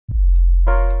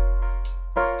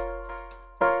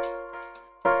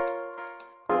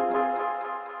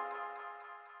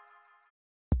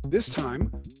This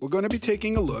time, we're going to be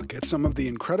taking a look at some of the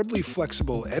incredibly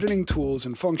flexible editing tools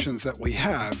and functions that we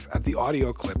have at the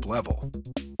audio clip level.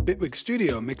 Bitwig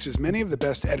Studio mixes many of the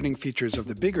best editing features of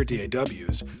the bigger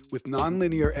DAWs with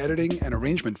nonlinear editing and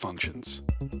arrangement functions.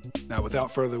 Now,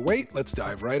 without further wait, let's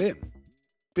dive right in.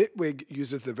 Bitwig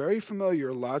uses the very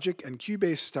familiar Logic and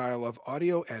Cubase style of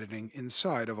audio editing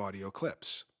inside of audio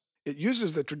clips. It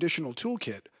uses the traditional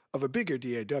toolkit of a bigger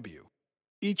DAW,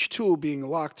 each tool being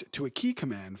locked to a key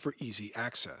command for easy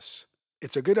access.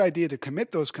 It's a good idea to commit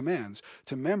those commands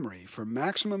to memory for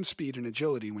maximum speed and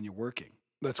agility when you're working.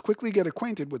 Let's quickly get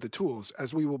acquainted with the tools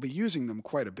as we will be using them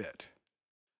quite a bit.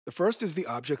 The first is the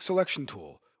Object Selection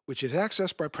tool, which is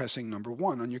accessed by pressing number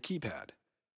 1 on your keypad.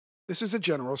 This is a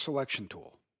general selection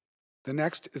tool. The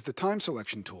next is the Time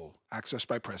Selection tool, accessed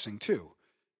by pressing 2,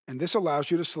 and this allows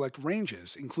you to select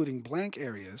ranges, including blank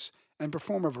areas, and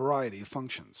perform a variety of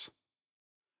functions.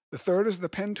 The third is the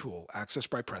Pen tool, accessed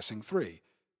by pressing 3.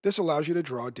 This allows you to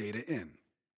draw data in.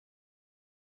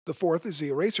 The fourth is the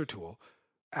Eraser tool,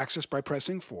 accessed by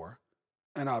pressing 4,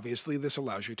 and obviously this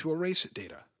allows you to erase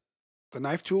data. The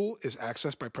Knife tool is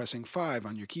accessed by pressing 5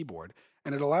 on your keyboard,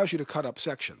 and it allows you to cut up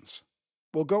sections.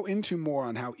 We'll go into more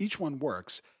on how each one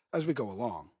works as we go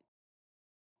along.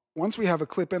 Once we have a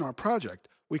clip in our project,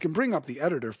 we can bring up the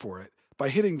editor for it by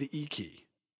hitting the E key.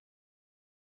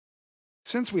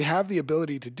 Since we have the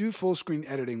ability to do full-screen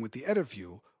editing with the Edit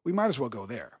view, we might as well go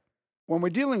there. When we're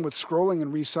dealing with scrolling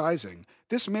and resizing,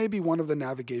 this may be one of the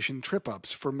navigation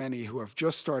trip-ups for many who have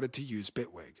just started to use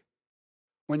Bitwig.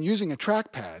 When using a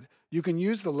trackpad, you can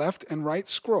use the left and right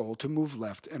scroll to move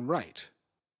left and right.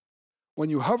 When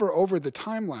you hover over the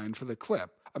timeline for the clip,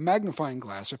 a magnifying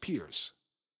glass appears.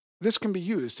 This can be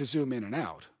used to zoom in and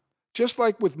out. Just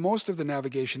like with most of the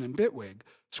navigation in Bitwig,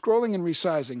 scrolling and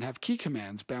resizing have key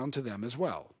commands bound to them as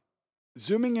well.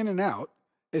 Zooming in and out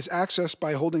is accessed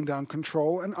by holding down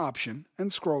Control and Option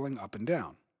and scrolling up and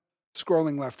down.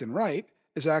 Scrolling left and right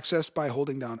is accessed by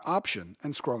holding down Option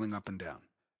and scrolling up and down.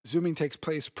 Zooming takes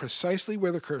place precisely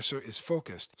where the cursor is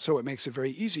focused, so it makes it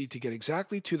very easy to get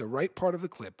exactly to the right part of the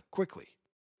clip quickly.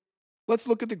 Let's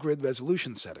look at the grid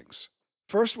resolution settings.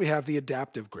 First, we have the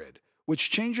Adaptive Grid, which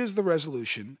changes the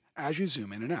resolution as you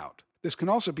zoom in and out. This can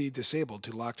also be disabled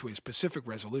to lock to a specific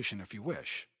resolution if you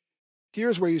wish.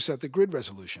 Here's where you set the grid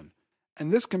resolution,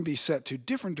 and this can be set to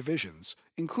different divisions,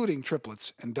 including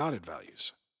triplets and dotted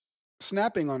values.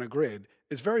 Snapping on a grid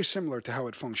is very similar to how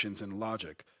it functions in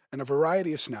Logic, and a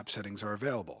variety of snap settings are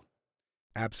available.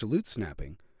 Absolute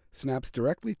snapping snaps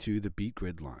directly to the beat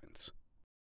grid lines.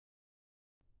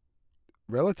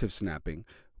 Relative snapping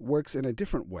works in a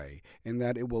different way in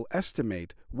that it will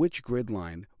estimate which grid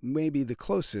line may be the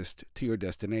closest to your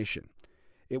destination.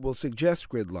 It will suggest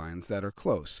grid lines that are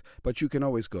close, but you can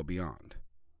always go beyond.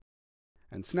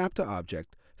 And Snap to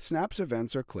Object snaps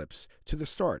events or clips to the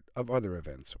start of other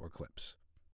events or clips.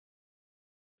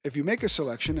 If you make a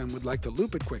selection and would like to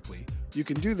loop it quickly, you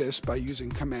can do this by using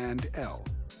Command L.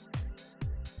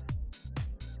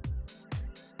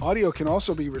 Audio can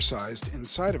also be resized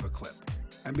inside of a clip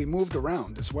and be moved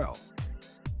around as well.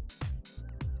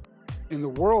 In the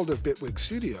world of Bitwig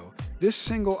Studio, this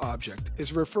single object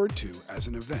is referred to as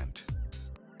an event.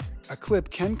 A clip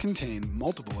can contain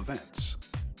multiple events.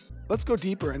 Let's go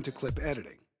deeper into clip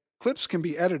editing. Clips can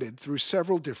be edited through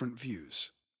several different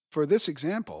views. For this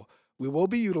example, we will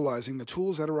be utilizing the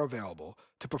tools that are available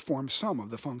to perform some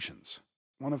of the functions.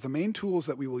 One of the main tools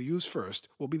that we will use first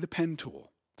will be the Pen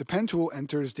tool. The Pen tool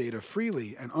enters data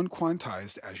freely and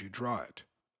unquantized as you draw it.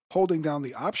 Holding down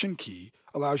the Option key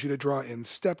allows you to draw in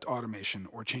stepped automation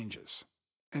or changes.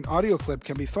 An audio clip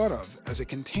can be thought of as a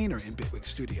container in Bitwig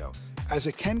Studio, as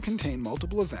it can contain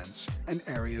multiple events and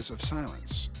areas of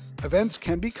silence. Events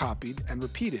can be copied and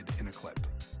repeated in a clip.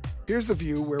 Here's the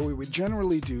view where we would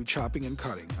generally do chopping and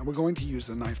cutting, and we're going to use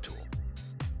the Knife tool.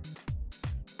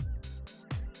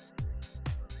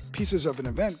 Pieces of an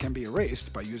event can be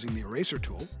erased by using the Eraser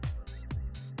tool,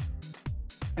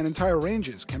 and entire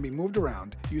ranges can be moved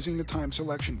around using the Time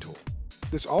Selection tool.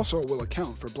 This also will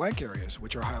account for blank areas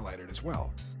which are highlighted as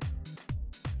well.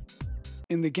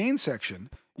 In the Gain section,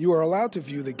 you are allowed to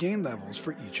view the gain levels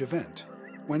for each event.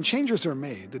 When changes are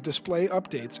made, the display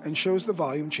updates and shows the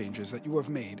volume changes that you have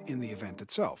made in the event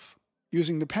itself.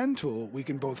 Using the Pen tool, we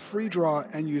can both free draw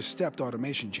and use stepped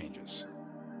automation changes.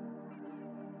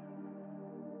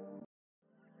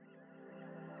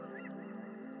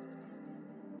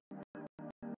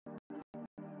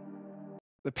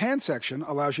 The Pan section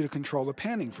allows you to control the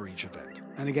panning for each event.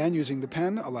 And again, using the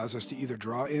pen allows us to either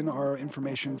draw in our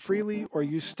information freely or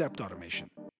use stepped automation.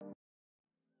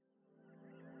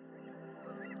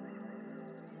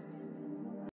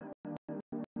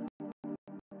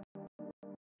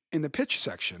 In the pitch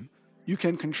section, you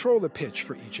can control the pitch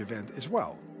for each event as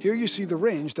well. Here you see the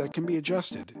range that can be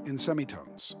adjusted in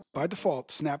semitones. By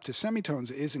default, snap to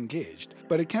semitones is engaged,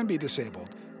 but it can be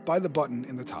disabled by the button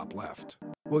in the top left.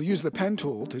 We'll use the pen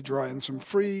tool to draw in some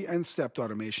free and stepped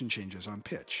automation changes on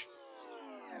pitch.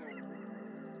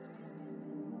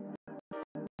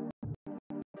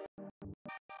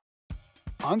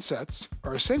 Onsets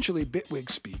are essentially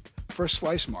Bitwig speak for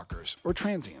slice markers or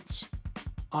transients.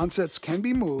 Onsets can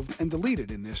be moved and deleted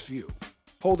in this view.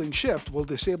 Holding Shift will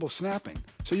disable snapping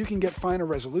so you can get finer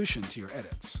resolution to your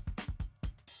edits.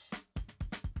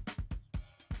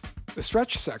 The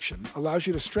stretch section allows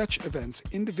you to stretch events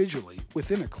individually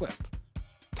within a clip.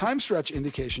 Time stretch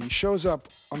indication shows up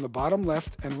on the bottom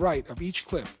left and right of each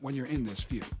clip when you're in this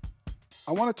view.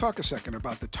 I want to talk a second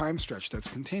about the time stretch that's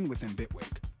contained within Bitwig.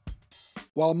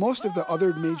 While most of the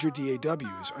other major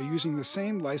DAWs are using the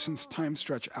same licensed time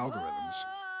stretch algorithms,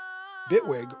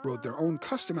 Bitwig wrote their own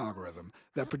custom algorithm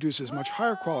that produces much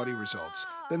higher quality results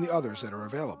than the others that are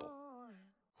available.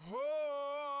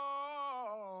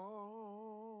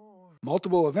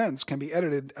 Multiple events can be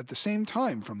edited at the same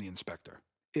time from the inspector.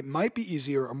 It might be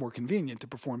easier or more convenient to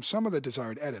perform some of the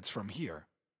desired edits from here.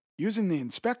 Using the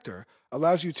inspector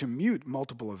allows you to mute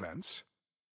multiple events,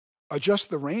 adjust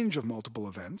the range of multiple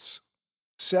events,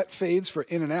 set fades for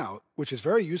in and out, which is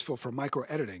very useful for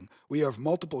micro-editing where you have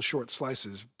multiple short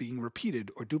slices being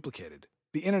repeated or duplicated.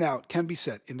 The in and out can be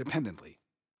set independently.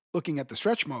 Looking at the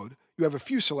stretch mode, you have a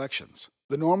few selections.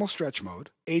 The normal stretch mode,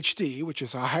 HD, which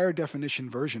is a higher definition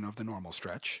version of the normal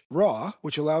stretch, RAW,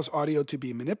 which allows audio to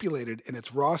be manipulated in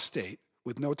its raw state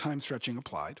with no time stretching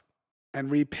applied,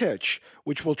 and repitch,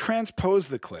 which will transpose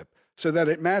the clip so that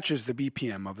it matches the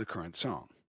BPM of the current song.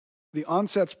 The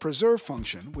Onsets Preserve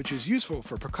function, which is useful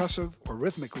for percussive or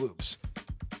rhythmic loops,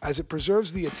 as it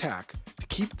preserves the attack to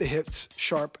keep the hits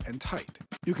sharp and tight.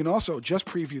 You can also just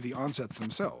preview the onsets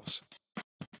themselves.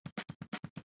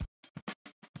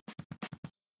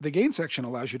 The gain section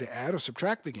allows you to add or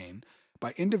subtract the gain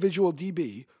by individual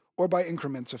dB or by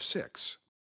increments of 6.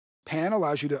 Pan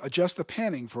allows you to adjust the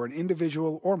panning for an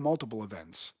individual or multiple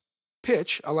events.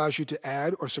 Pitch allows you to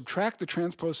add or subtract the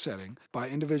transpose setting by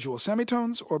individual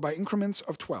semitones or by increments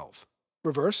of 12.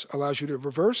 Reverse allows you to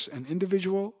reverse an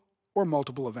individual or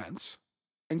multiple events.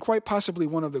 And quite possibly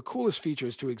one of the coolest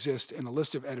features to exist in a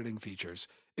list of editing features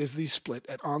is the split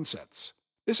at onsets.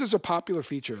 This is a popular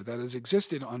feature that has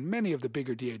existed on many of the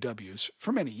bigger DAWs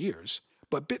for many years,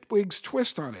 but Bitwig's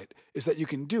twist on it is that you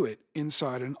can do it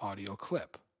inside an audio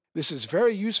clip. This is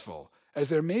very useful, as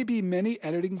there may be many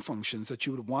editing functions that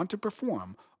you would want to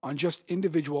perform on just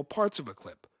individual parts of a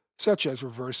clip, such as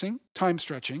reversing, time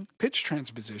stretching, pitch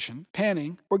transposition,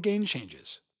 panning, or gain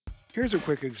changes. Here's a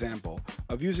quick example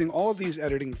of using all of these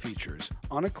editing features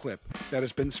on a clip that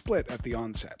has been split at the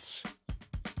onsets.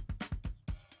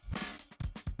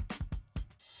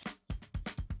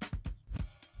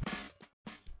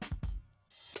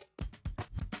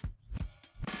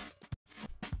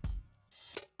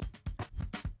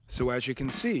 So as you can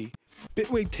see,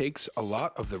 Bitwig takes a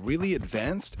lot of the really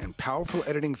advanced and powerful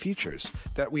editing features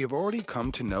that we have already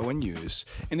come to know and use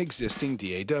in existing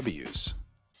DAWs.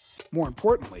 More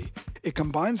importantly, it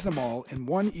combines them all in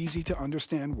one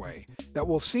easy-to-understand way that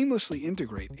will seamlessly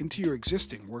integrate into your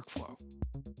existing workflow.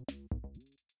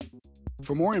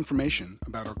 For more information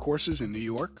about our courses in New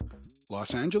York,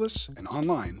 Los Angeles, and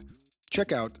online,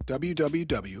 check out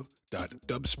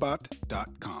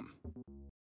www.dubspot.com.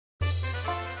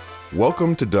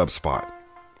 Welcome to Dubspot.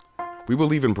 We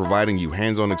believe in providing you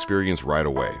hands-on experience right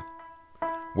away.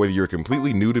 Whether you're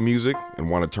completely new to music and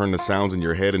want to turn the sounds in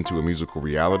your head into a musical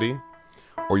reality,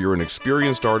 or you're an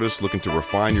experienced artist looking to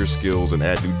refine your skills and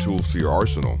add new tools to your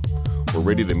arsenal, we're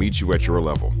ready to meet you at your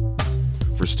level.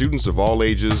 For students of all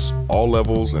ages, all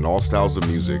levels, and all styles of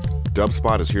music,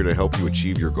 Dubspot is here to help you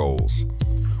achieve your goals.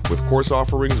 With course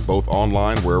offerings both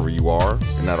online wherever you are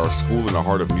and at our school in the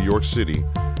heart of New York City,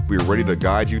 we are ready to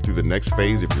guide you through the next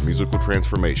phase of your musical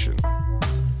transformation.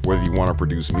 Whether you want to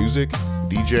produce music,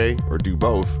 DJ, or do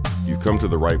both, you've come to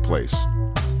the right place.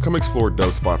 Come explore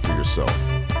Dubspot for yourself,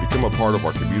 become a part of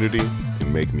our community,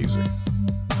 and make music.